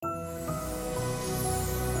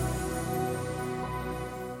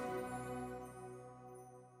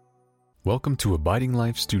Welcome to Abiding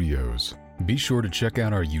Life Studios. Be sure to check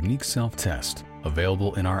out our unique self-test,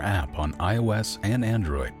 available in our app on iOS and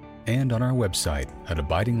Android, and on our website at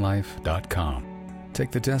abidinglife.com.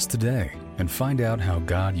 Take the test today and find out how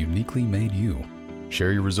God uniquely made you.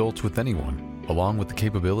 Share your results with anyone, along with the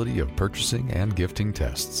capability of purchasing and gifting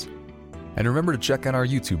tests. And remember to check out our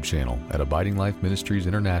YouTube channel at Abiding Life Ministries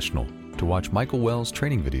International to watch Michael Wells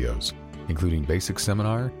training videos, including basic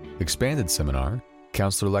seminar, expanded seminar,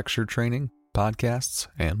 counselor lecture training, podcasts,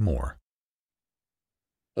 and more.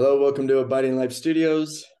 Hello, welcome to Abiding Life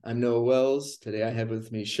Studios. I'm Noah Wells. Today I have with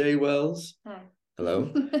me Shay Wells. Hi.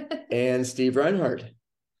 Hello. And Steve Reinhardt.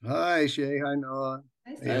 Hi, Shay. Hi, Noah.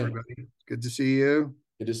 Hi, Hey, everybody. Good to see you.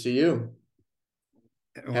 Good to see you.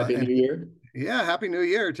 Happy New Year. Yeah, Happy New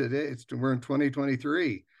Year. Today we're in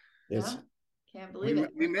 2023. Yes. Yeah, can't believe it.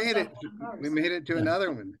 We made it. We made it to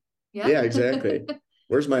another one. Yeah, exactly.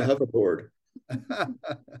 Where's my hoverboard?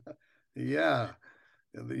 Yeah.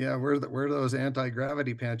 Where are those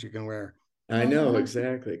anti-gravity pants you can wear? I know,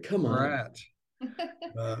 exactly. Come on.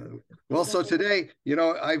 Right. Well, so today,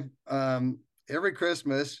 I've every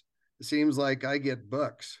Christmas, it seems like I get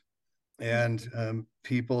books, and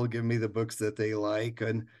people give me the books that they like,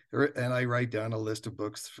 and I write down a list of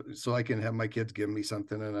books so I can have my kids give me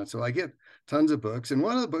something, and so I get tons of books. And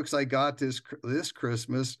one of the books I got this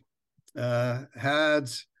Christmas had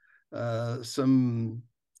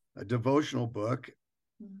a devotional book,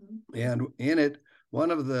 and in it,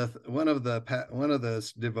 one of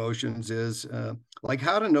the devotions is like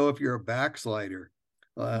how to know if you're a backslider.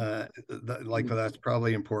 That's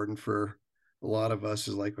probably important for a lot of us.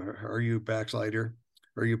 Is like, are you a backslider?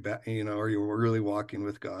 Are you are you really walking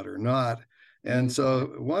with God or not? And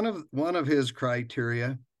so one of his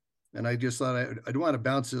criteria, and I just thought I'd want to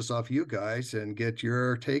bounce this off you guys and get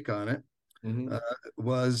your take on it.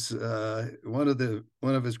 Was one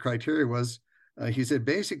of his criteria was he said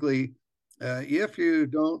basically if you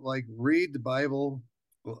don't read the Bible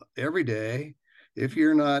every day, if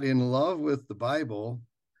you're not in love with the Bible,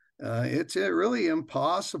 it's really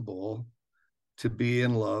impossible to be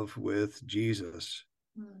in love with Jesus.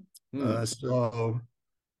 So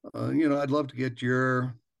I'd love to get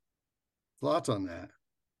your thoughts on that.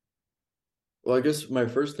 Well, I guess my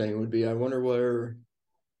first thing would be, I wonder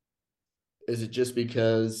is it just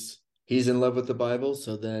because he's in love with the Bible,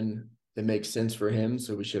 so then it makes sense for him,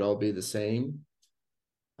 so we should all be the same?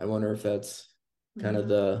 I wonder if that's kind of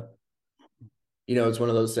it's one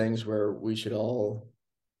of those things where we should all,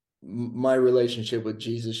 my relationship with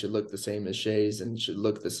Jesus should look the same as Shay's and should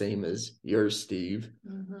look the same as yours, Steve.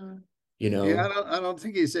 Yeah, I don't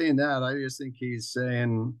think he's saying that. I just think he's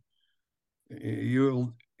saying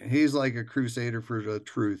he's like a crusader for the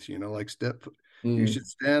truth, you should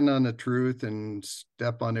stand on the truth and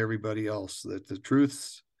step on everybody else, that the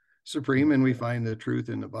truth's supreme, and we find the truth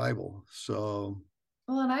in the Bible. So,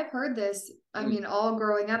 well, and I've heard this, all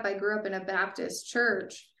growing up, I grew up in a Baptist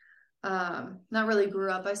church. Not really grew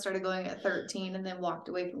up. I started going at 13 and then walked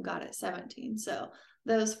away from God at 17. So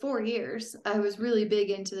those 4 years, I was really big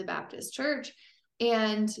into the Baptist church.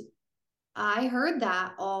 And I heard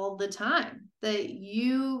that all the time, that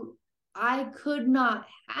I could not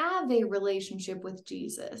have a relationship with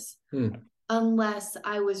Jesus unless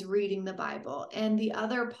I was reading the Bible. And the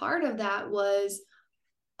other part of that was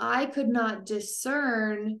I could not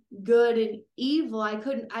discern good and evil.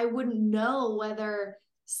 I wouldn't know whether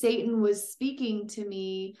Satan was speaking to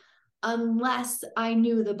me unless I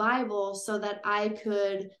knew the Bible so that I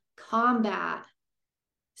could combat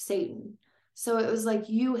Satan. So it was like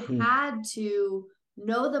you had to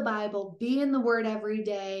know the Bible, be in the Word every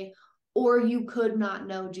day, or you could not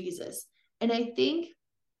know Jesus. And I think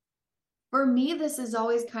for me, this is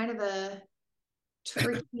always kind of a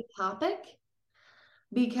tricky topic,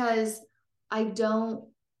 because I don't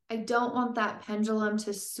want that pendulum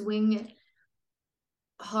to swing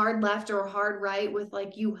hard left or hard right with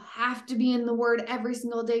you have to be in the Word every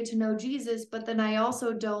single day to know Jesus. But then I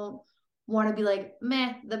also don't want to be like,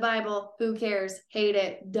 meh, the Bible, who cares? Hate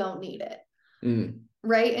it, don't need it.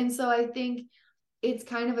 Right. And so I think it's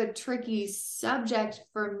kind of a tricky subject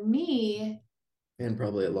for me, and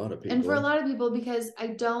probably a lot of people, and for a lot of people, because I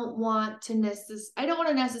don't want to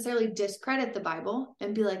necessarily discredit the Bible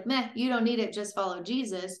and be like, meh, you don't need it, just follow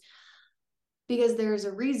Jesus, because there's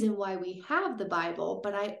a reason why we have the Bible.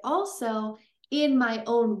 But I also, in my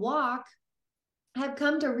own walk, have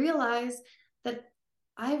come to realize that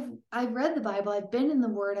I've read the Bible, I've been in the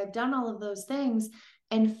Word, I've done all of those things,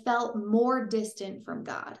 and felt more distant from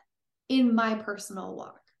God in my personal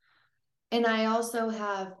walk. And I also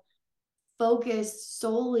have focused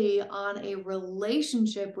solely on a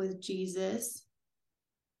relationship with Jesus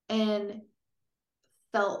and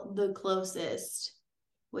felt the closest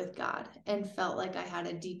with God and felt like I had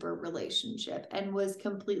a deeper relationship and was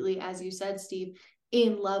completely, as you said, Steve,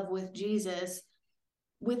 in love with Jesus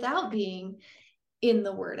without being in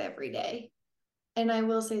the Word every day. And I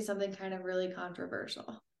will say something kind of really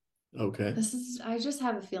controversial. Okay. I just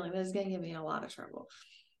have a feeling this is going to get me in a lot of trouble.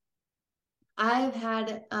 I've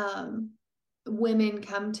had women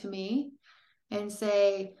come to me and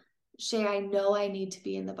say, Shay, I know I need to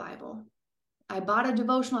be in the Bible. I bought a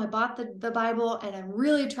devotional, I bought the Bible, and I'm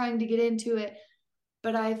really trying to get into it,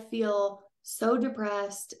 but I feel so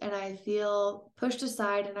depressed and I feel pushed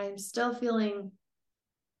aside and I'm still feeling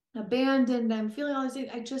abandoned. I'm feeling all these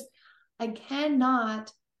things. I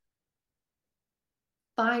cannot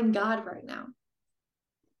find God right now.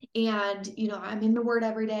 And, I'm in the Word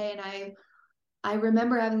every day. And I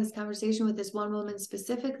remember having this conversation with this one woman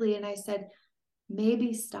specifically. And I said,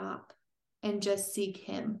 maybe stop and just seek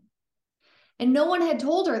Him. And no one had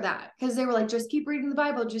told her that, because they were like, just keep reading the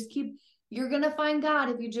Bible. You're going to find God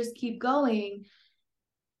if you just keep going.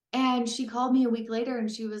 And she called me a week later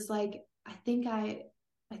and she was like, I think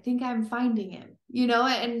I'm finding Him,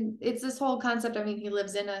 and it's this whole concept. I mean, He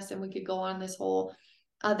lives in us and we could go on this whole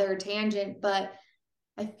other tangent, but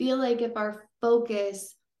I feel like if our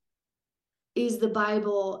focus is the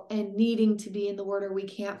Bible and needing to be in the Word, or we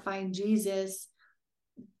can't find Jesus,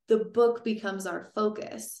 the book becomes our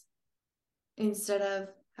focus instead of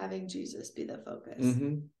having Jesus be the focus.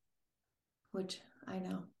 Mm-hmm. Which I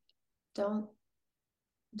know. Don't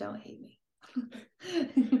hate me.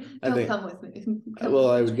 Come with me. I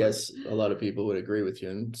would guess a lot of people would agree with you,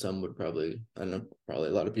 and some would probably a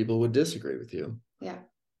lot of people would disagree with you. Yeah.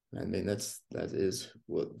 I mean, that is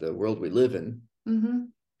what the world we live in. Mm-hmm.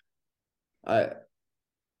 Do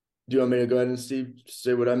you want me to go ahead and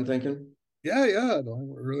say what I'm thinking? Yeah.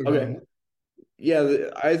 Don't really okay. Yeah,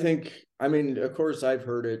 I think, of course, I've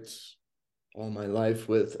heard it all my life,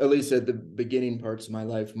 with at least at the beginning parts of my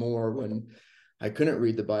life, more when I couldn't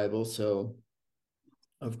read the Bible. So,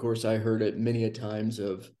 of course, I heard it many a times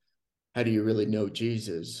of, how do you really know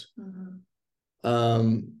Jesus? Mm-hmm.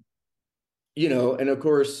 And of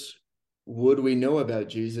course, would we know about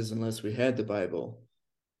Jesus unless we had the Bible?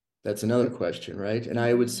 That's another question, right? And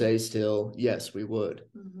I would say still, yes, we would,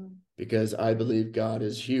 because I believe God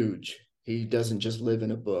is huge. He doesn't just live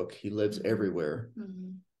in a book. He lives everywhere.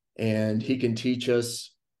 And He can teach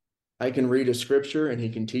us. I can read a scripture and He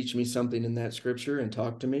can teach me something in that scripture and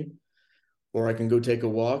talk to me. Or I can go take a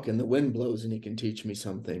walk and the wind blows and He can teach me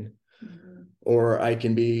something. Or I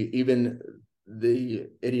can be even the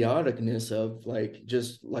idioticness of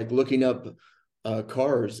just looking up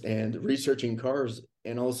cars and researching cars,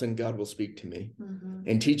 and all of a sudden God will speak to me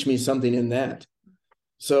and teach me something in that.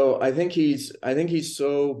 So I think he's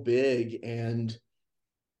so big, and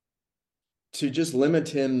to just limit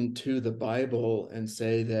Him to the Bible and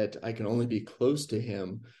say that I can only be close to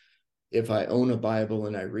Him if I own a Bible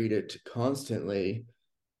and I read it constantly,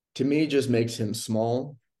 to me just makes Him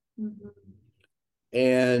small.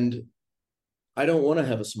 And I don't want to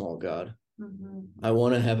have a small God. I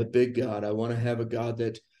want to have a big God. I want to have a God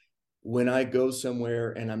that when I go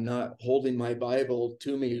somewhere and I'm not holding my Bible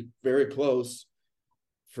to me very close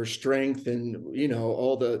for strength and,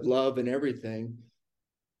 all the love and everything,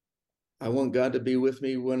 I want God to be with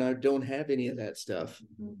me when I don't have any of that stuff.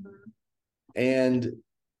 And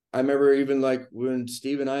I remember even when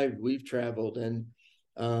Steve and we've traveled, and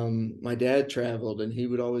my dad traveled, and he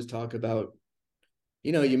would always talk about,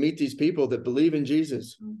 you meet these people that believe in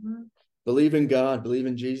Jesus, believe in God, believe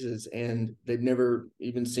in Jesus, and they've never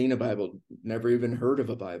even seen a Bible, never even heard of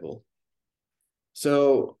a Bible.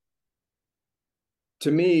 So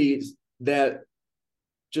to me, that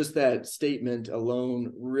statement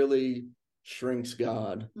alone really shrinks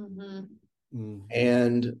God.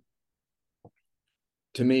 And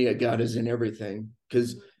to me, God is in everything,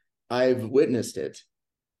 because I've witnessed it.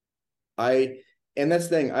 And that's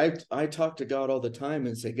the thing. I talk to God all the time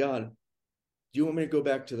and say, God, do you want me to go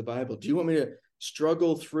back to the Bible? Do you want me to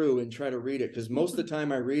struggle through and try to read it? Because most of the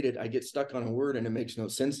time I read it, I get stuck on a word and it makes no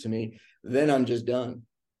sense to me. Then I'm just done.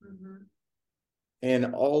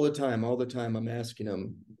 And all the time, I'm asking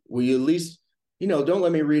Him, will you at least, don't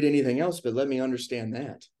let me read anything else, but let me understand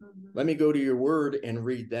that. Let me go to your word and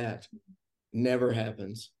read that. Never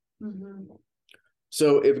happens.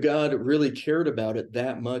 So if God really cared about it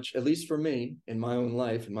that much, at least for me in my own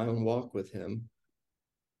life, in my own walk with Him,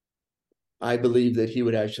 I believe that He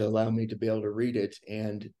would actually allow me to be able to read it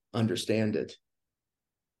and understand it.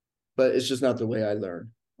 But it's just not the way I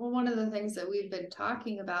learn. Well, one of the things that we've been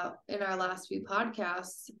talking about in our last few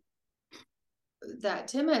podcasts that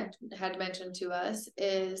Tim had mentioned to us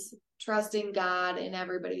is trusting God in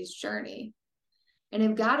everybody's journey. And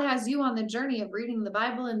if God has you on the journey of reading the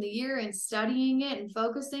Bible in the year and studying it and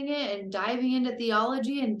focusing it and diving into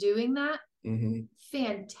theology and doing that,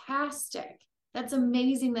 fantastic. That's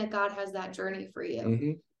amazing that God has that journey for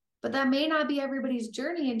you. But that may not be everybody's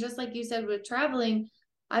journey. And just like you said with traveling,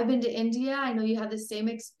 I've been to India. I know you have the same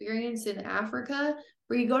experience in Africa,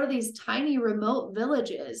 where you go to these tiny remote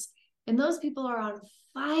villages and those people are on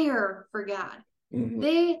fire for God.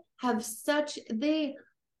 They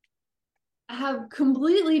have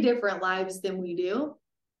completely different lives than we do.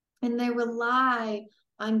 And they rely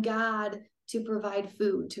on God to provide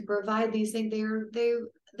food, to provide these things.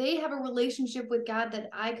 They have a relationship with God that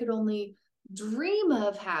I could only dream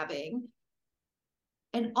of having.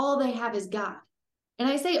 And all they have is God. And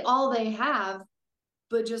I say all they have,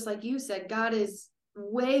 but just like you said, God is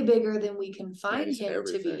way bigger than we can find him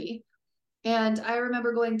to be. And I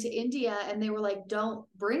remember going to India and they were like, don't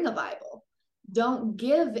bring a Bible. Don't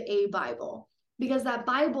give a Bible, because that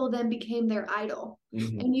Bible then became their idol.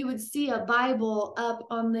 And you would see a Bible up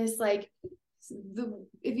on this, like,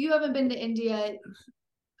 if you haven't been to India,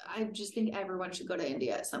 I just think everyone should go to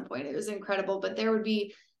India at some point. It was incredible. But there would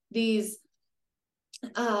be these,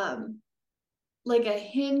 like a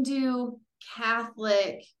Hindu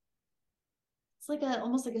Catholic, it's like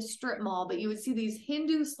almost like a strip mall, but you would see these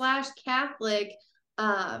Hindu/Catholic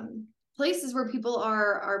places where people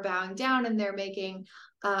are bowing down and they're making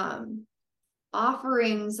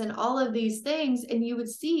offerings and all of these things. And you would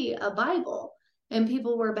see a Bible and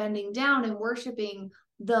people were bending down and worshiping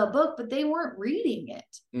the book, but they weren't reading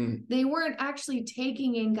it. They weren't actually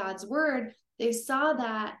taking in God's word. They saw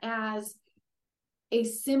that as a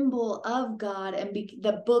symbol of God, and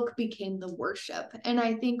the book became the worship. And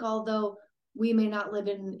I think although we may not live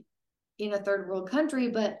in a third world country,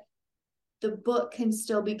 but the book can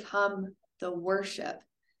still become the worship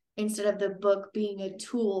instead of the book being a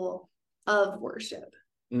tool of worship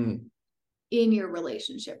in your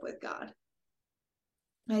relationship with God.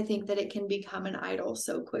 I think that it can become an idol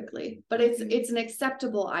so quickly, but it's an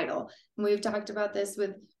acceptable idol. And we've talked about this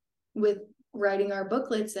with writing our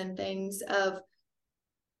booklets and things, of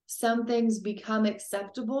some things become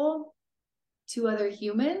acceptable to other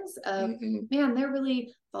humans of, man, they're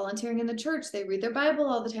really volunteering in the church. They read their Bible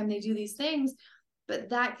all the time. They do these things, but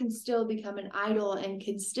that can still become an idol and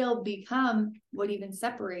can still become what even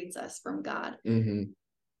separates us from God.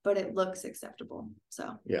 But it looks acceptable.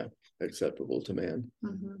 So yeah, acceptable to man.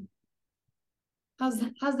 How's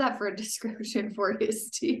that for a description for you,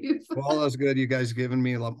 Steve? Well, that's good. You guys given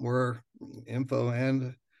me a lot more info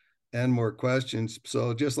and more questions.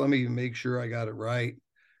 So just let me make sure I got it right,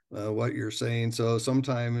 what you're saying. So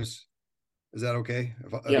sometimes, is that okay?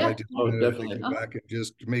 If I just definitely go back and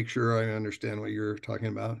just make sure I understand what you're talking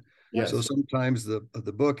about. Yes. So sometimes the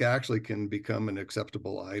book actually can become an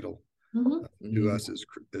acceptable idol to us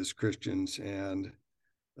as Christians. And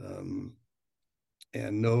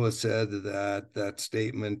Noah said that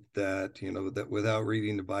statement that, that without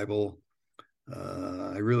reading the Bible,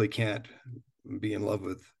 I really can't be in love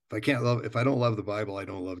with. If I don't love the Bible, I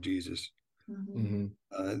don't love Jesus.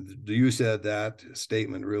 You said that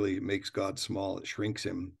statement really makes God small. It shrinks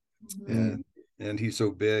him, and he's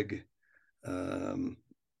so big, and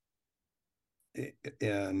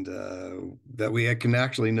that we can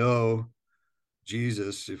actually know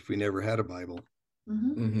Jesus if we never had a Bible.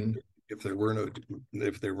 If there were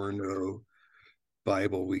no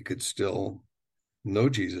Bible, we could still know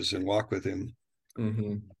Jesus and walk with him.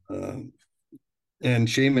 And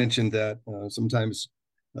Shay mentioned that sometimes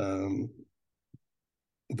our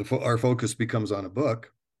focus becomes on a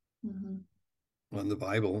book, on the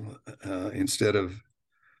Bible, instead of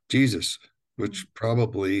Jesus, which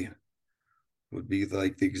probably would be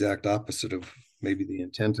like the exact opposite of maybe the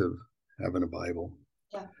intent of having a Bible.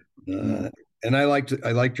 And I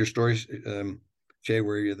liked your stories, Shay,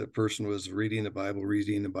 where the person was reading the Bible,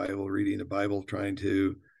 trying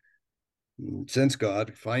to sense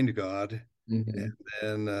God, find God. And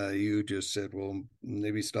then you just said, well,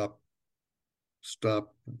 maybe stop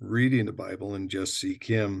reading the Bible and just seek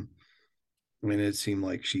him. I mean, it seemed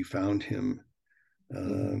like she found him.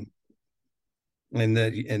 And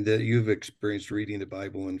that you've experienced reading the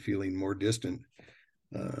Bible and feeling more distant,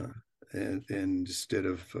 and instead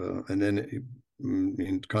of and then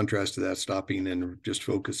in contrast to that, stopping and just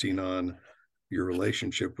focusing on your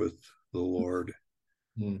relationship with the Lord,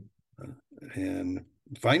 and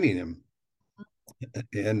finding him,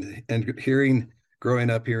 and growing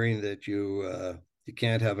up hearing that you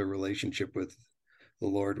can't have a relationship with the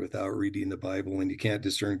Lord without reading the Bible, and you can't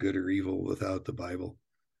discern good or evil without the Bible.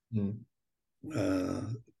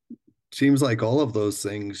 seems like all of those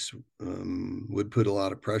things would put a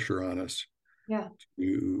lot of pressure on us. Yeah.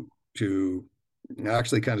 To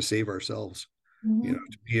actually kind of save ourselves, Mm-hmm.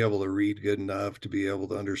 to be able to read good enough, to be able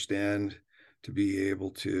to understand, to be able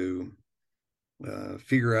to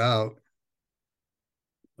figure out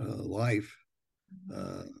life,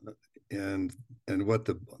 and what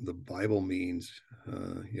the Bible means.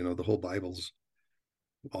 The whole Bible's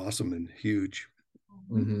awesome and huge.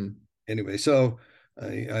 Mm-hmm. Anyway, so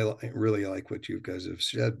I really like what you guys have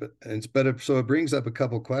said, so it brings up a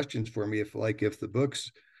couple questions for me. If the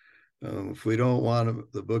books, if we don't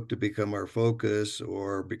want the book to become our focus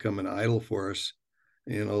or become an idol for us,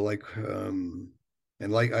 and I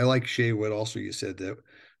like Shay, what also you said, that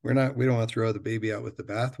we don't want to throw the baby out with the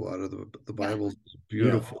bathwater. The Bible's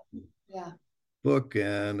beautiful. Yeah. Book,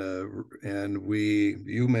 and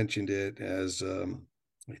you mentioned it as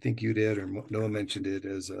I think you did, or Noah mentioned it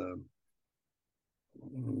as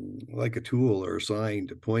like a tool or a sign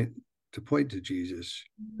to point to Jesus.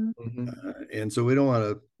 Mm-hmm. And so we don't want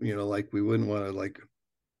to, we wouldn't want to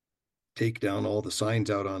take down all the signs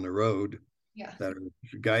out on the road that are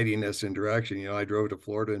guiding us in direction. I drove to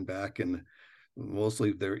Florida and back, and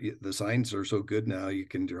mostly the signs are so good now, you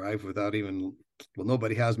can drive without even,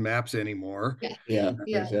 nobody has maps anymore. Yeah,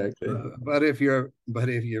 exactly. But if you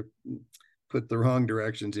put the wrong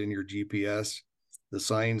directions in your GPS, the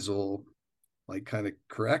signs will kind of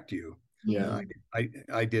correct you. Yeah.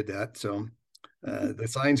 I did that. So the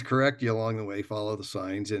signs correct you along the way, follow the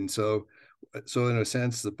signs. And so in a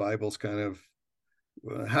sense, the Bible's kind of,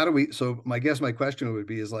 so my question would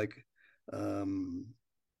be is what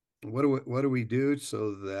do we do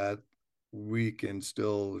so that we can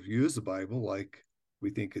still use the Bible like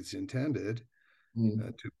we think it's intended,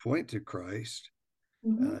 to point to Christ,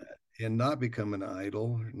 and not become an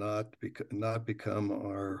idol, not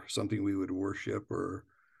become something we would worship, or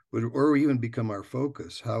even become our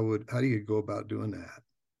focus? How do you go about doing that?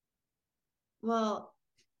 Well,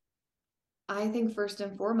 I think first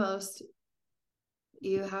and foremost,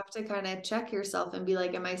 you have to kind of check yourself and be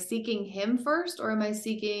like, am I seeking him first, or am I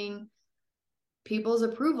seeking people's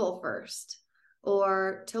approval first,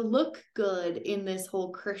 or to look good in this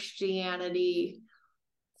whole Christianity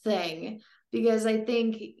thing? Because I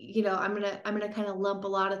think, I'm gonna kind of lump a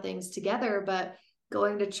lot of things together, but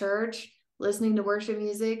going to church, listening to worship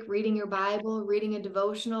music, reading your Bible, reading a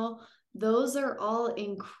devotional, those are all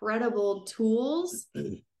incredible tools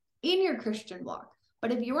in your Christian walk.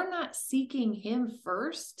 But if you're not seeking him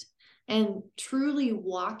first and truly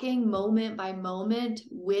walking moment by moment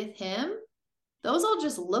with him, those all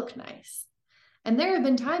just look nice. And there have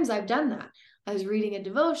been times I've done that. I was reading a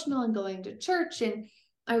devotional and going to church, and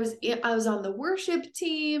I was on the worship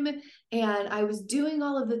team, and I was doing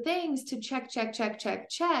all of the things to check,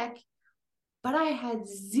 but I had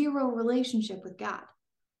zero relationship with God,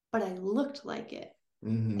 but I looked like it.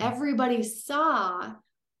 Mm-hmm. Everybody saw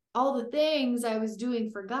all the things I was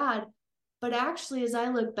doing for God, but actually, as I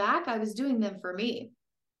look back, I was doing them for me.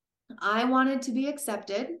 I wanted to be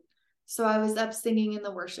accepted, so I was up singing in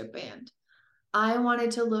the worship band. I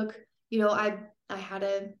wanted to look, I had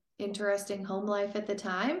an interesting home life at the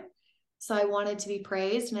time, so I wanted to be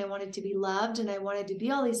praised, and I wanted to be loved, and I wanted to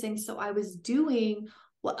be all these things. So I was doing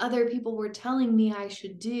what other people were telling me I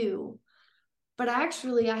should do. But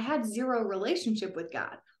actually, I had zero relationship with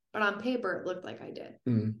God. But on paper, it looked like I did.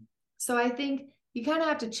 Mm. So I think you kind of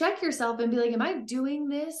have to check yourself and be like, am I doing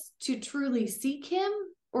this to truly seek him,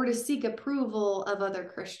 or to seek approval of other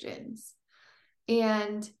Christians?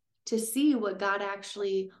 And to see what God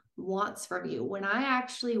actually wants from you. When I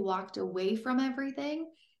actually walked away from everything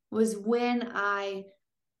was when I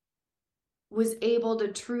was able to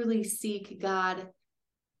truly seek God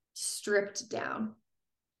stripped down.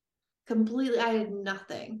 Completely, I had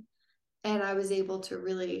nothing. And I was able to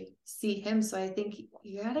really see him. So I think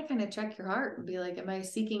you got to kind of check your heart and be like, am I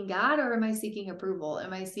seeking God, or am I seeking approval?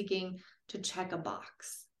 Am I seeking to check a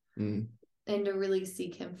box? Mm. And to really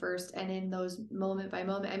seek him first. And in those moment by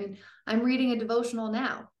moment, I'm reading a devotional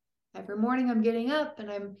now. Every morning I'm getting up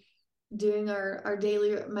and I'm doing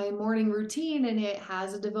my morning routine, and it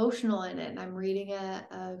has a devotional in it. And I'm reading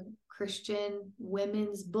a Christian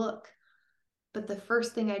women's book. But the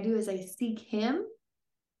first thing I do is I seek him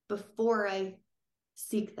before I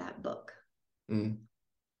seek that book. Mm.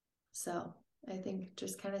 So I think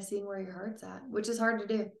just kind of seeing where your heart's at, which is hard to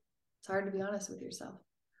do. It's hard to be honest with yourself.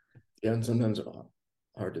 Yeah, and sometimes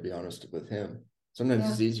hard to be honest with him. Sometimes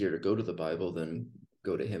it's easier to go to the Bible than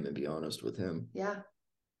go to him and be honest with him. Yeah.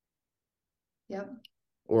 Yep.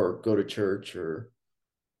 Or go to church, or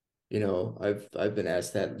I've been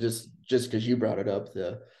asked that just because you brought it up,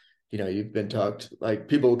 the you've been talked, like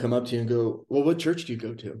people will come up to you and go, well, what church do you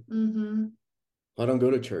go to? Mm-hmm. I don't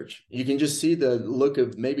go to church. You can just see the look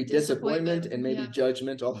of maybe disappointment and maybe yeah.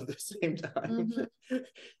 judgment all at the same time. Mm-hmm.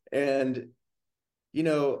 And,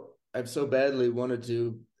 I've so badly wanted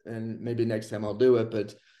to, and maybe next time I'll do it,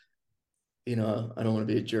 but, I don't want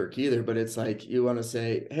to be a jerk either, but it's like, you want to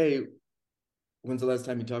say, hey, when's the last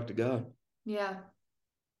time you talked to God? Yeah.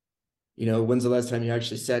 When's the last time you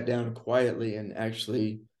actually sat down quietly and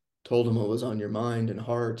actually told him what was on your mind and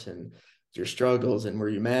heart and your struggles, and were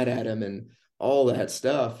you mad at him and all that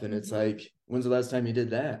stuff? And it's like, when's the last time you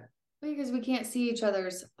did that? Because we can't see each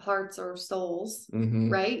other's hearts or souls, Mm-hmm.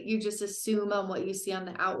 right? You just assume on what you see on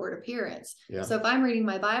the outward appearance. Yeah. So if I'm reading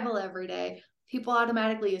my Bible every day, people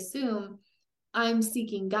automatically assume I'm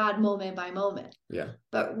seeking God moment by moment. Yeah.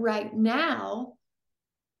 But right now,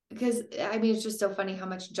 because it's just so funny how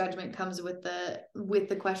much judgment comes with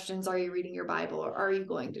the questions. Are you reading your Bible, or are you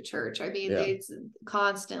going to church? It's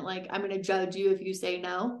constant. Like, I'm going to judge you if you say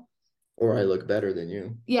no. Or I look better than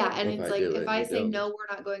you. Yeah. And it's like, if I say no,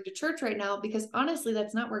 we're not going to church right now, because honestly,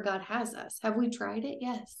 that's not where God has us. Have we tried it?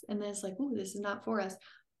 Yes. And then it's like, ooh, this is not for us.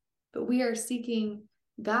 But we are seeking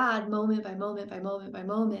God moment by moment by moment by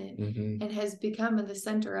moment, mm-hmm. and has become the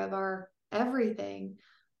center of our everything.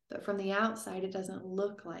 But from the outside, it doesn't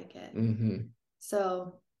look like it. Mm-hmm.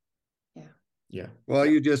 So, yeah. Yeah. Well,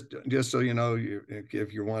 you just so you know,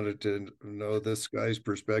 if you wanted to know this guy's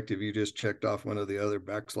perspective, you just checked off one of the other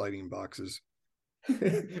backsliding boxes.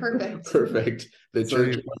 Perfect. The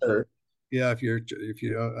church. Yeah. If you,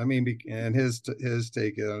 and his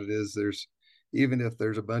take on it is, even if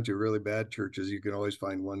there's a bunch of really bad churches, you can always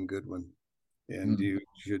find one good one, and you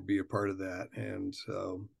should be a part of that. And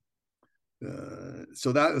so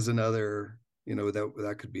that is another,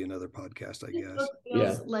 that could be another podcast, I guess. It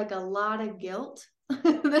feels like a lot of guilt.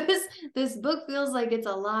 This book feels like it's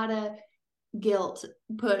a lot of guilt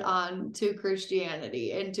put on to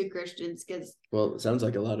Christianity and to Christians, because it sounds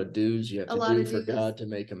like a lot of dues you have to do for God to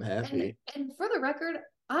make him happy. And for the record,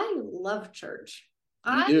 I love church.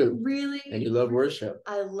 You do. Really, and you love worship.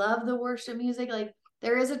 I love the worship music. Like,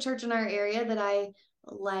 there is a church in our area that I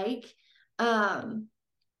like.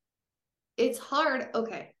 It's hard.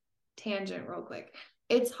 Okay, tangent real quick.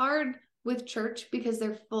 It's hard with church because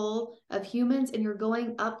they're full of humans, and you're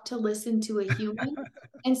going up to listen to a human.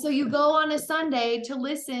 And so you go on a Sunday to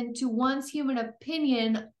listen to one's human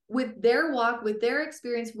opinion with their walk, with their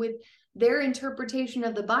experience, with their interpretation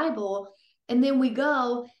of the Bible. And then we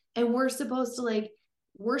go and we're supposed to like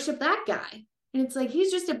worship that guy. And it's like,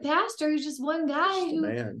 he's just a pastor. He's just one guy.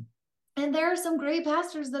 Man. And there are some great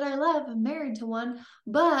pastors that I love. I'm married to one,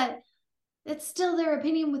 but it's still their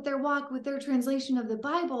opinion with their walk, with their translation of the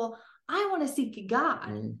Bible. I want to seek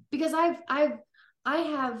God because I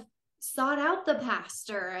have sought out the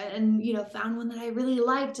pastor and, found one that I really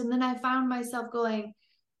liked. And then I found myself going,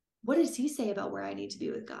 what does he say about where I need to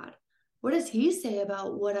be with God? What does he say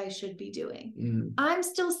about what I should be doing? I'm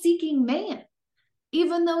still seeking man.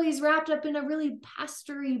 Even though he's wrapped up in a really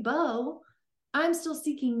pastory bow, I'm still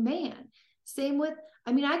seeking man. Same with,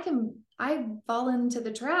 I fall into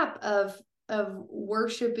the trap of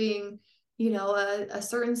worshiping, a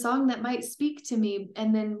certain song that might speak to me.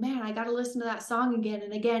 And then, man, I got to listen to that song again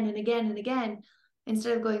and again and again and again,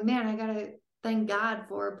 instead of going, man, I got to thank God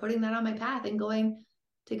for putting that on my path and going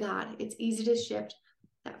to God. It's easy to shift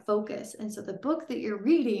that focus. And so the book that you're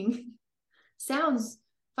reading sounds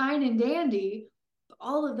fine and dandy. But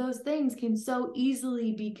all of those things can so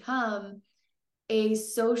easily become a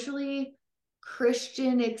socially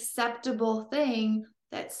Christian acceptable thing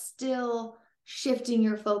that's still shifting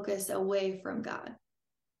your focus away from God.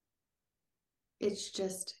 It's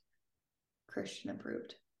just Christian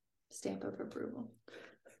approved, stamp of approval.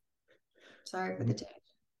 Sorry for the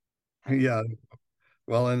tangent. Yeah.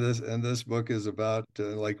 Well, and this book is about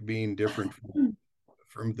like being different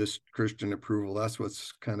from this Christian approval. That's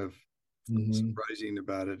what's kind of surprising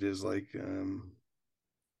about it, is like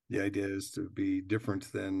the idea is to be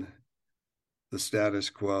different than the status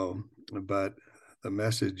quo, but the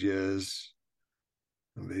message is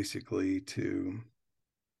basically to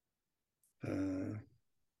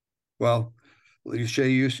Shay,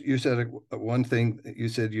 you said one thing. You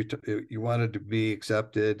said you wanted to be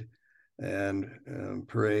accepted and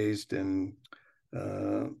praised, and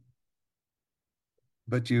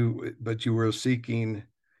but you were seeking,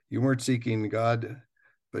 you weren't seeking God,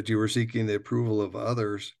 but you were seeking the approval of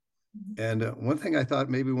others. And one thing I thought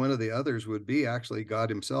maybe one of the others would be actually God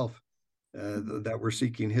himself, that we're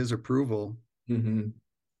seeking his approval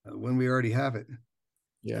when we already have it.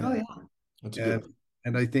 Yeah. Oh yeah. That's good.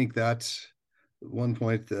 And I think that's one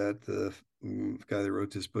point that guy that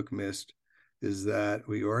wrote this book, Missed, is that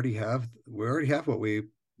we already have what we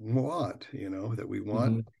want, that we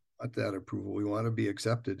want that approval. We want to be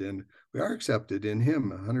accepted, and we are accepted in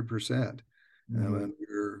him 100%. And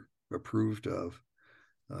we're approved of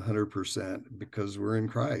 100% because we're in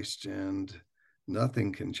Christ, and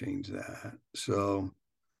nothing can change that. So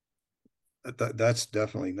that's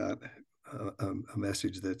definitely not a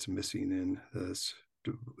message that's missing in this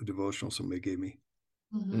devotional somebody gave me.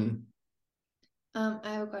 I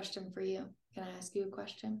have a question for you. Can I ask you a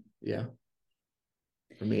question? Yeah.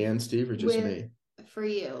 For me and Steve, or just me? For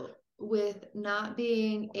you, with not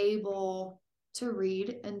being able to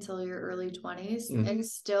read until your early 20s, and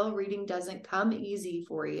still reading doesn't come easy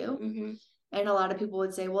for you. And a lot of people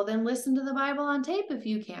would say, well, then listen to the Bible on tape if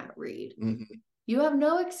you can't read. You have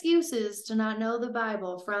no excuses to not know the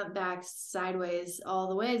Bible front, back, sideways, all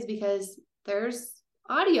the ways, because there's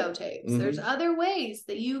audio tapes. There's other ways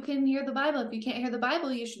that you can hear the Bible. If you can't hear the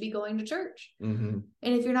Bible, you should be going to church. And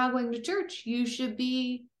if you're not going to church, you should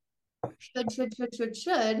be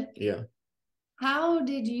should. Yeah. How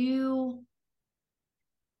did you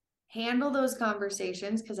handle those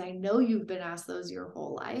conversations? Because I know you've been asked those your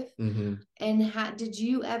whole life. And did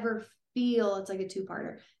you ever feel, it's like a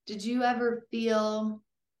two-parter, did you ever feel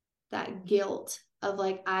that guilt of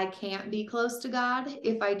like, I can't be close to God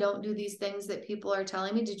if I don't do these things that people are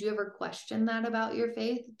telling me? Did you ever question that about your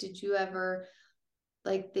faith? Did you ever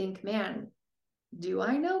like think, man, do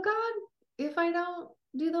I know God if I don't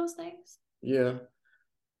do those things? Yeah.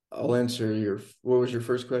 I'll answer what was your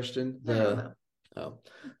first question? I don't know.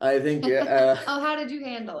 I think how did you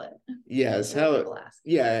handle it? Yes,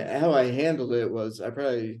 how I handled it was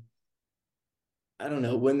I don't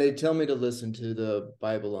know, when they tell me to listen to the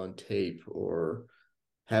Bible on tape or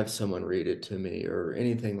have someone read it to me or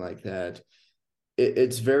anything like that,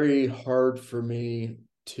 it's very hard for me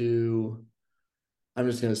to, I'm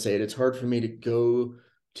just going to say it, it's hard for me to go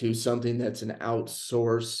to something that's an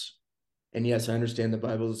outsource. And yes, I understand the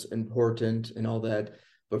Bible's important and all that,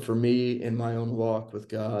 but for me in my own walk with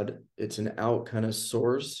God, it's an out kind of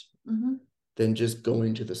source than just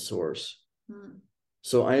going to the source.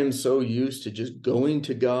 So I am so used to just going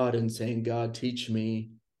to God and saying, God, teach me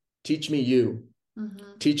you,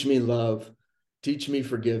 teach me love, teach me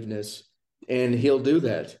forgiveness. And he'll do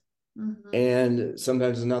that. And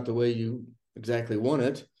sometimes it's not the way you exactly want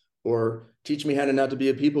it, or teach me how to not to be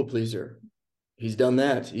a people pleaser. He's done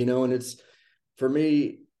that, and it's, for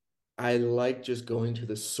me, I like just going to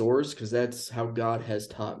the source because that's how God has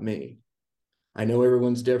taught me. I know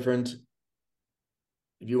everyone's different.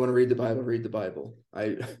 If you want to read the Bible, read the Bible.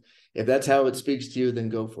 If that's how it speaks to you, then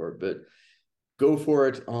go for it. But go for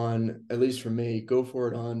it on, at least for me, go for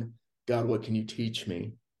it on, God, what can you teach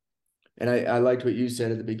me? And I liked what you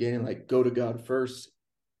said at the beginning, like go to God first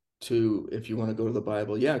if you want to go to the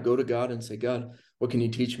Bible. Yeah, go to God and say, God, what can you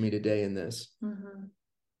teach me today in this?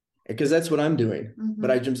 Because that's what I'm doing.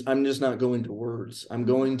 But I'm just not going to words. I'm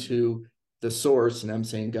going to the source and I'm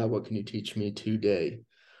saying, God, what can you teach me today?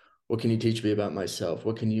 What can you teach me about myself?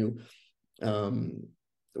 What can you,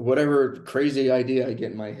 whatever crazy idea I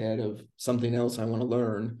get in my head of something else I want to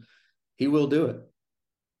learn, he will do it.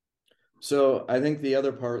 So I think the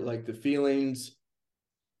other part, like the feelings,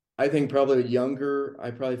 I think probably younger,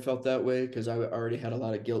 I probably felt that way because I already had a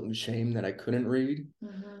lot of guilt and shame that I couldn't read.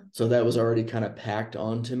 So that was already kind of packed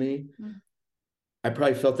onto me. I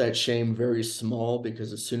probably felt that shame very small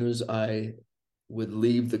because as soon as I would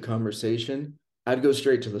leave the conversation, I'd go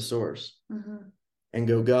straight to the source and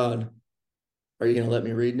go, God, are you going to let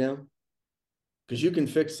me read now? Because you can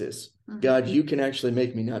fix this. God, you can actually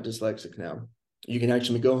make me not dyslexic now. You can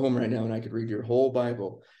actually go home right now and I could read your whole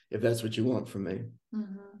Bible if that's what you want from me.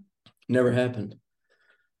 Never happened.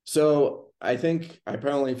 So I think I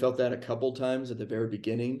probably felt that a couple times at the very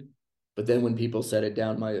beginning. But then when people said it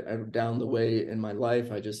down the way in my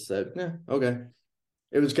life, I just said, okay.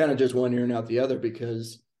 It was kind of just one ear and out the other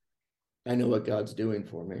because I know what God's doing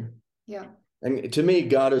for me. Yeah. And to me,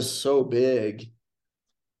 God is so big.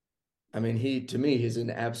 I mean, he's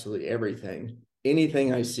in absolutely everything.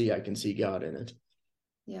 Anything I see, I can see God in it.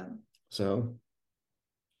 Yeah. So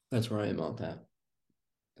that's where I am on that.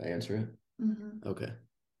 Did I answer it? Okay.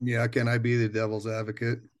 Yeah. Can I be the devil's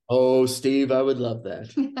advocate? Oh, Steve, I would love that.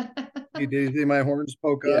 Did you see my horns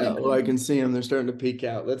poke up? Yeah, well, I can see them. They're starting to peek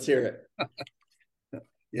out. Let's hear it.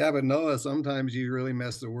 Yeah, but Noah, sometimes you really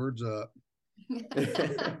mess the words up.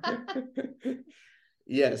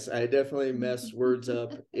 Yes, I definitely mess words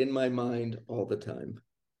up in my mind all the time.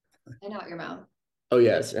 And out your mouth. Oh,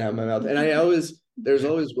 yes, out my mouth. And there's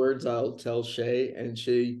always words I'll tell Shay, and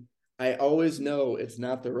I always know it's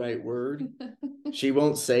not the right word. She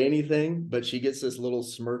won't say anything, but she gets this little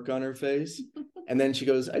smirk on her face. And then she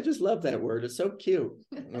goes, I just love that word. It's so cute.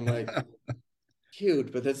 And I'm like,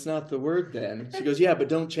 cute, but that's not the word then. She goes, yeah, but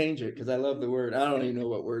don't change it because I love the word. I don't even know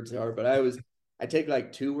what words they are, but I take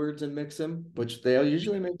like two words and mix them, which they all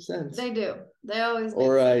usually make sense. They do. They always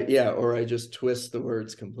or I just twist the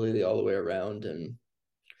words completely all the way around. And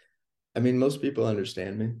I mean, most people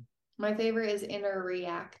understand me. My favorite is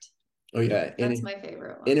inter-react. Oh yeah, that's my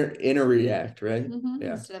favorite one. Inter-react, right?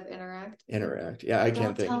 Yeah, instead of interact. Interact. Yeah, I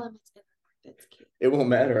can't think. Tell them it's interact. It's cute. It won't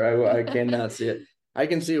matter. I cannot see it. I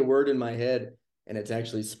can see a word in my head, and it's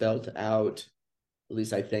actually spelled out. At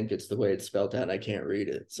least I think it's the way it's spelled out, and I can't read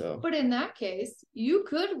it. So, but in that case, you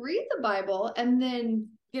could read the Bible and then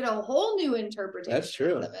get a whole new interpretation. That's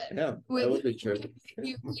true. Out of it. Yeah, that would be true.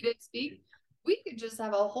 You read it, speak. We could just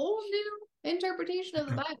have a whole new interpretation of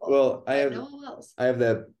the Bible. Well, I have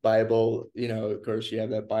that Bible, of course you have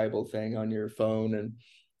that Bible thing on your phone, and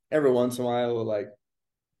every once in a while we'll like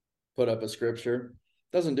put up a scripture.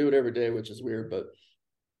 Doesn't do it every day, which is weird, but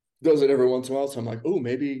does it every once in a while. So I'm like, oh,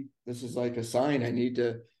 maybe this is like a sign.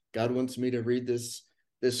 God wants me to read this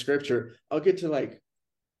scripture. I'll get to like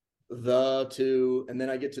and then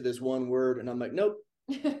I get to this one word and I'm like, nope.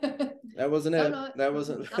 That wasn't it. That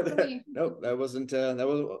wasn't nope.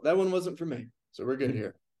 That one wasn't for me. So we're good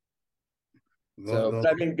here. So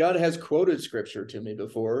I mean, God has quoted scripture to me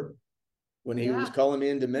before. When he was calling me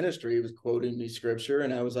into ministry, he was quoting me scripture,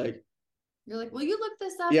 and I was like, you're like, will you look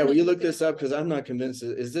this up? Yeah, will you look this up? Because I'm not convinced.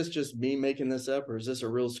 Is this just me making this up, or is this a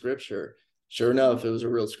real scripture? Sure enough, it was a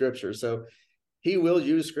real scripture. So he will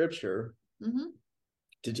use scripture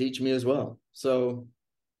to teach me as well. So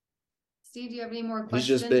Steve, do you have any more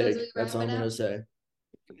questions? He's just big. That's all I'm going to say.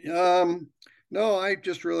 No, I'm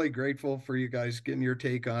just really grateful for you guys getting your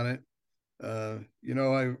take on it. I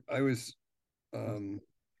was, I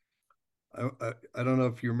don't know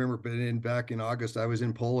if you remember, but back in August, I was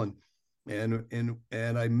in Poland, and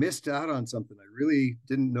I missed out on something. I really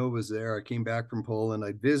didn't know was there. I came back from Poland.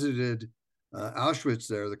 I visited Auschwitz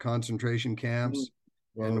there, the concentration camps,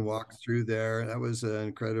 and walked through there. That was an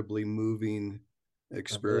incredibly moving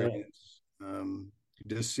experience.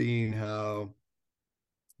 Just seeing how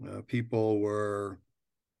people were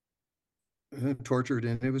tortured,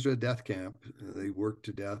 and it was a death camp. They worked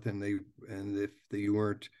to death, and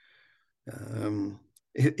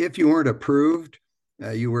if you weren't approved,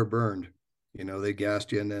 you were burned. They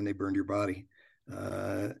gassed you, and then they burned your body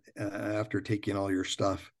after taking all your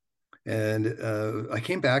stuff. And I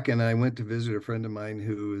came back, and I went to visit a friend of mine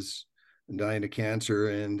who was dying of cancer,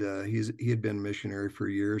 and he had been a missionary for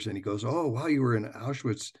years. And he goes, "Oh, while you were in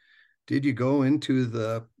Auschwitz, did you go into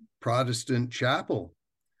the Protestant chapel?"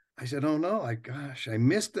 I said, "Oh no, I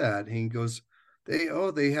missed that." And he goes, they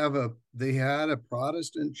had a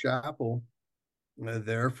Protestant chapel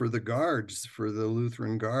there for the guards, for the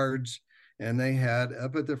Lutheran guards, and they had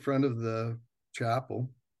up at the front of the chapel,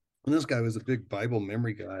 and this guy was a big Bible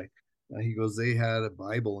memory guy. He goes, they had a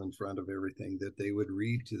Bible in front of everything that they would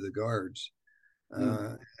read to the guards.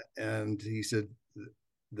 And he said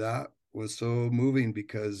that was so moving,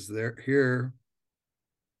 because here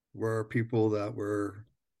were people that were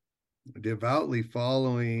devoutly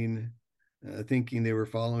following, thinking they were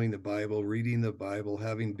following the Bible, reading the Bible,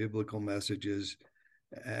 having biblical messages,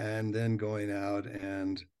 and then going out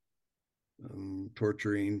and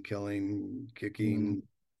torturing, killing, kicking,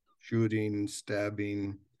 shooting,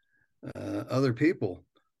 stabbing other people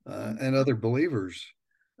and other believers.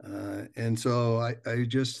 And so I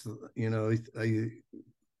just,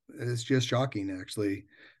 it's just shocking, actually,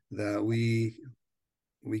 that we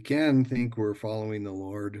can think we're following the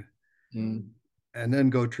Lord and then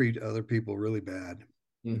go treat other people really bad.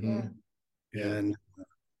 And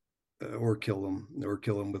or kill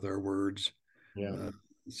them with our words.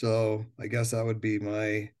 So I guess that would be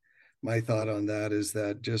my thought on that, is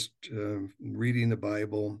that just reading the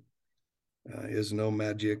Bible is no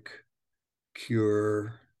magic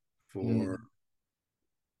cure for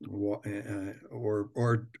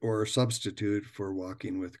or substitute for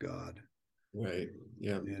walking with God. Right.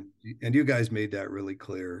 Yeah. And you guys made that really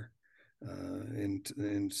clear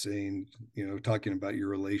in saying, talking about your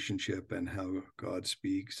relationship and how God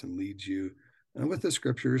speaks and leads you with the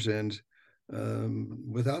scriptures and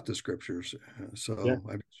without the scriptures.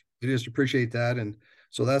 I just appreciate that. And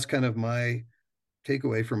so that's kind of my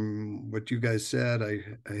takeaway from what you guys said. I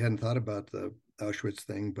hadn't thought about the Auschwitz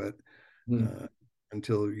thing, but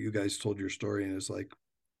until you guys told your story, and it's like,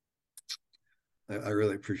 I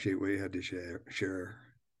really appreciate what you had to share.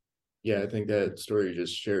 Yeah, I think that story you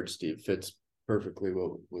just shared, Steve, fits perfectly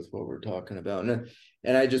with what we're talking about.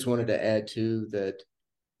 And I just wanted to add too that,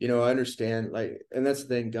 I understand, like, and that's the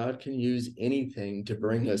thing, God can use anything to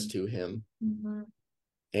bring us to him. Mm-hmm.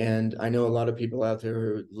 And I know a lot of people out there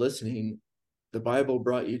who are listening, the Bible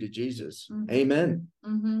brought you to Jesus. Mm-hmm. Amen.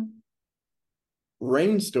 Mm-hmm.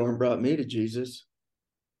 Rainstorm brought me to Jesus.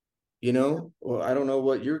 Well, I don't know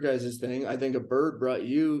what your guys' thing. I think a bird brought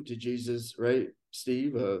you to Jesus, right,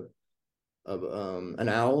 Steve? An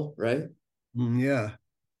owl, right? Yeah.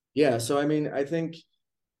 Yeah. So I mean, I think,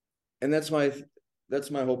 and that's my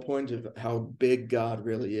whole point of how big God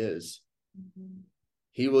really is. Mm-hmm.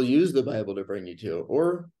 He will use the Bible to bring you to it,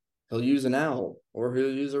 or he'll use an owl, or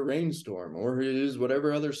he'll use a rainstorm, or he'll use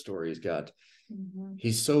whatever other story he's got. Mm-hmm.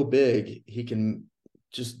 He's so big, he can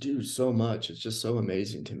just do so much. It's just so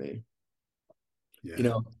amazing to me.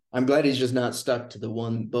 Yeah. I'm glad he's just not stuck to the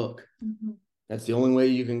one book. Mm-hmm. That's the only way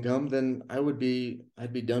you can come, then I'd be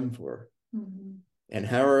done for. Mm-hmm. And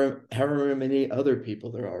however many other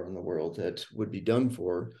people there are in the world that would be done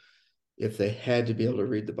for if they had to be able to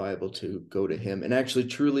read the Bible to go to him and actually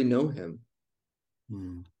truly know him.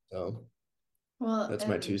 So that's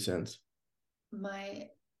my 2 cents. My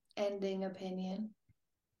ending opinion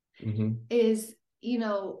Mm-hmm. is,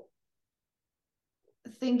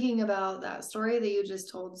 thinking about that story that you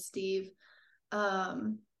just told, Steve,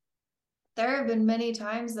 there have been many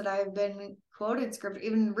times that I've been quoted scripture,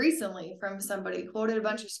 even recently from somebody quoted a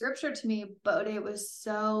bunch of scripture to me, but it was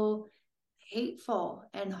so hateful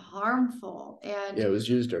and harmful, and it was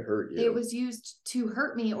used to hurt you. It was used to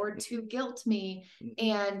hurt me or to guilt me.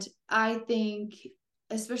 And I think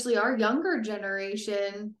especially our younger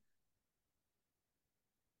generation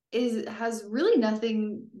has really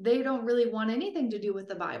nothing, they don't really want anything to do with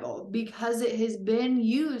the Bible because it has been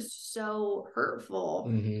used so hurtful.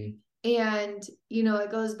 Mm-hmm. And,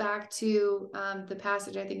 it goes back to the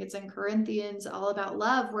passage, I think it's in Corinthians, all about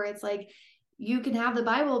love, where it's like, you can have the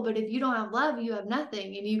Bible, but if you don't have love, you have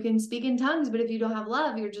nothing. And you can speak in tongues, but if you don't have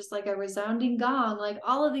love, you're just like a resounding gong. Like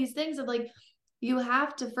all of these things of like, you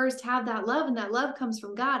have to first have that love, and that love comes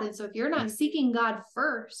from God. And so if you're not seeking God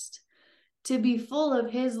first to be full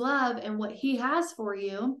of his love and what he has for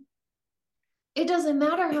you, it doesn't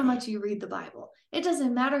matter how much you read the Bible. It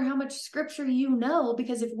doesn't matter how much scripture you know,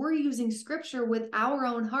 because if we're using scripture with our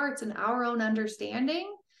own hearts and our own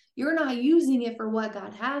understanding, you're not using it for what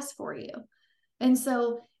God has for you. And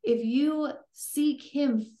so if you seek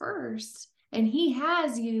him first and he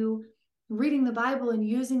has you reading the Bible and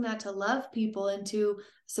using that to love people and to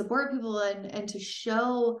support people and to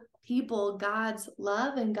show people God's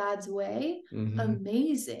love and God's way, mm-hmm.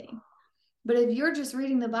 amazing. But if you're just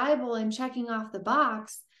reading the Bible and checking off the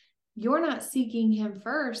box, you're not seeking him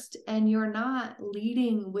first, and you're not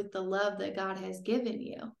leading with the love that God has given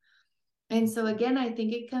you. And so again, I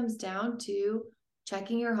think it comes down to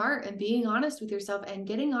checking your heart and being honest with yourself and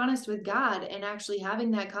getting honest with God and actually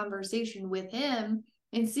having that conversation with him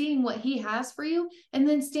and seeing what he has for you, and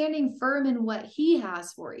then standing firm in what he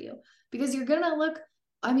has for you. Because you're going to look,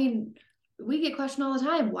 we get questioned all the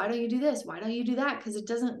time. Why don't you do this? Why don't you do that? Because it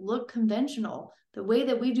doesn't look conventional. The way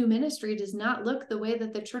that we do ministry does not look the way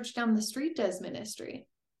that the church down the street does ministry.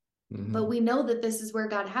 Mm-hmm. But we know that this is where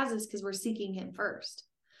God has us because we're seeking him first.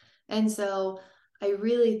 And so I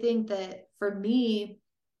really think that for me,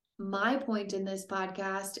 my point in this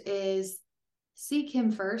podcast is seek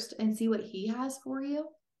him first and see what he has for you,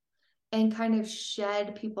 and kind of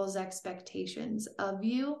shed people's expectations of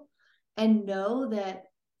you, and know that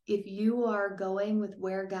if you are going with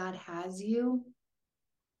where God has you,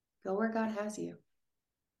 go where God has you.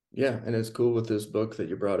 Yeah. And it's cool with this book that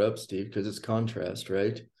you brought up, Steve, because it's contrast,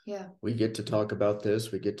 right? Yeah. We get to talk about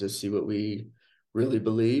this. We get to see what we really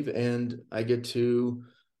believe. And I get to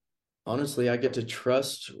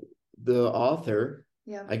trust the author.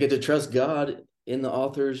 Yeah. I get to trust God in the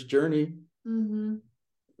author's journey mm-hmm.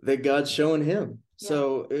 that God's showing him. Yeah.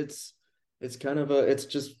 So it's kind of it's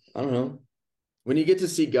just, I don't know. When you get to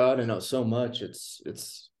see God and so much, it's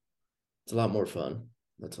a lot more fun.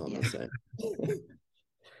 That's all I'm gonna say.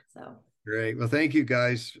 So great. Well, thank you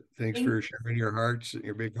guys. Thanks for sharing your hearts,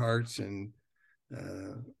 your big hearts, and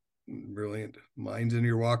brilliant minds in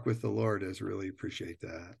your walk with the Lord. I really appreciate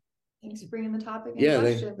that. Thanks for bringing the topic.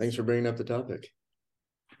 Thanks for bringing up the topic.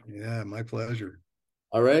 Yeah, my pleasure.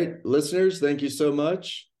 All right, listeners, thank you so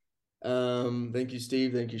much. Thank you,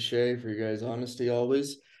 Steve. Thank you, Shay, for your guys' honesty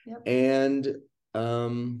always. Yep. And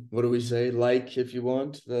what do we say? Like if you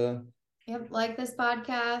want like this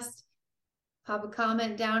podcast, pop a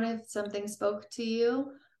comment down if something spoke to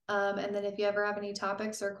you. And then if you ever have any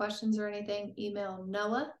topics or questions or anything, email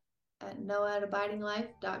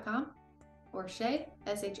Noah@abidinglife.com. or Shay,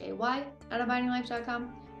 SHAY, at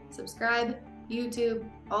abidinglife.com. Subscribe, YouTube,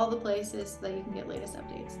 all the places so that you can get latest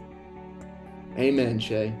updates. Amen,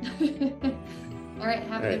 Shay. All right,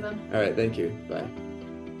 have a good one. All right, thank you. Bye.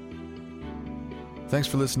 Thanks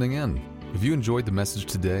for listening in. If you enjoyed the message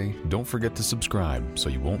today, don't forget to subscribe so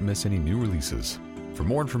you won't miss any new releases. For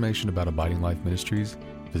more information about Abiding Life Ministries,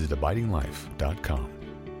 visit abidinglife.com.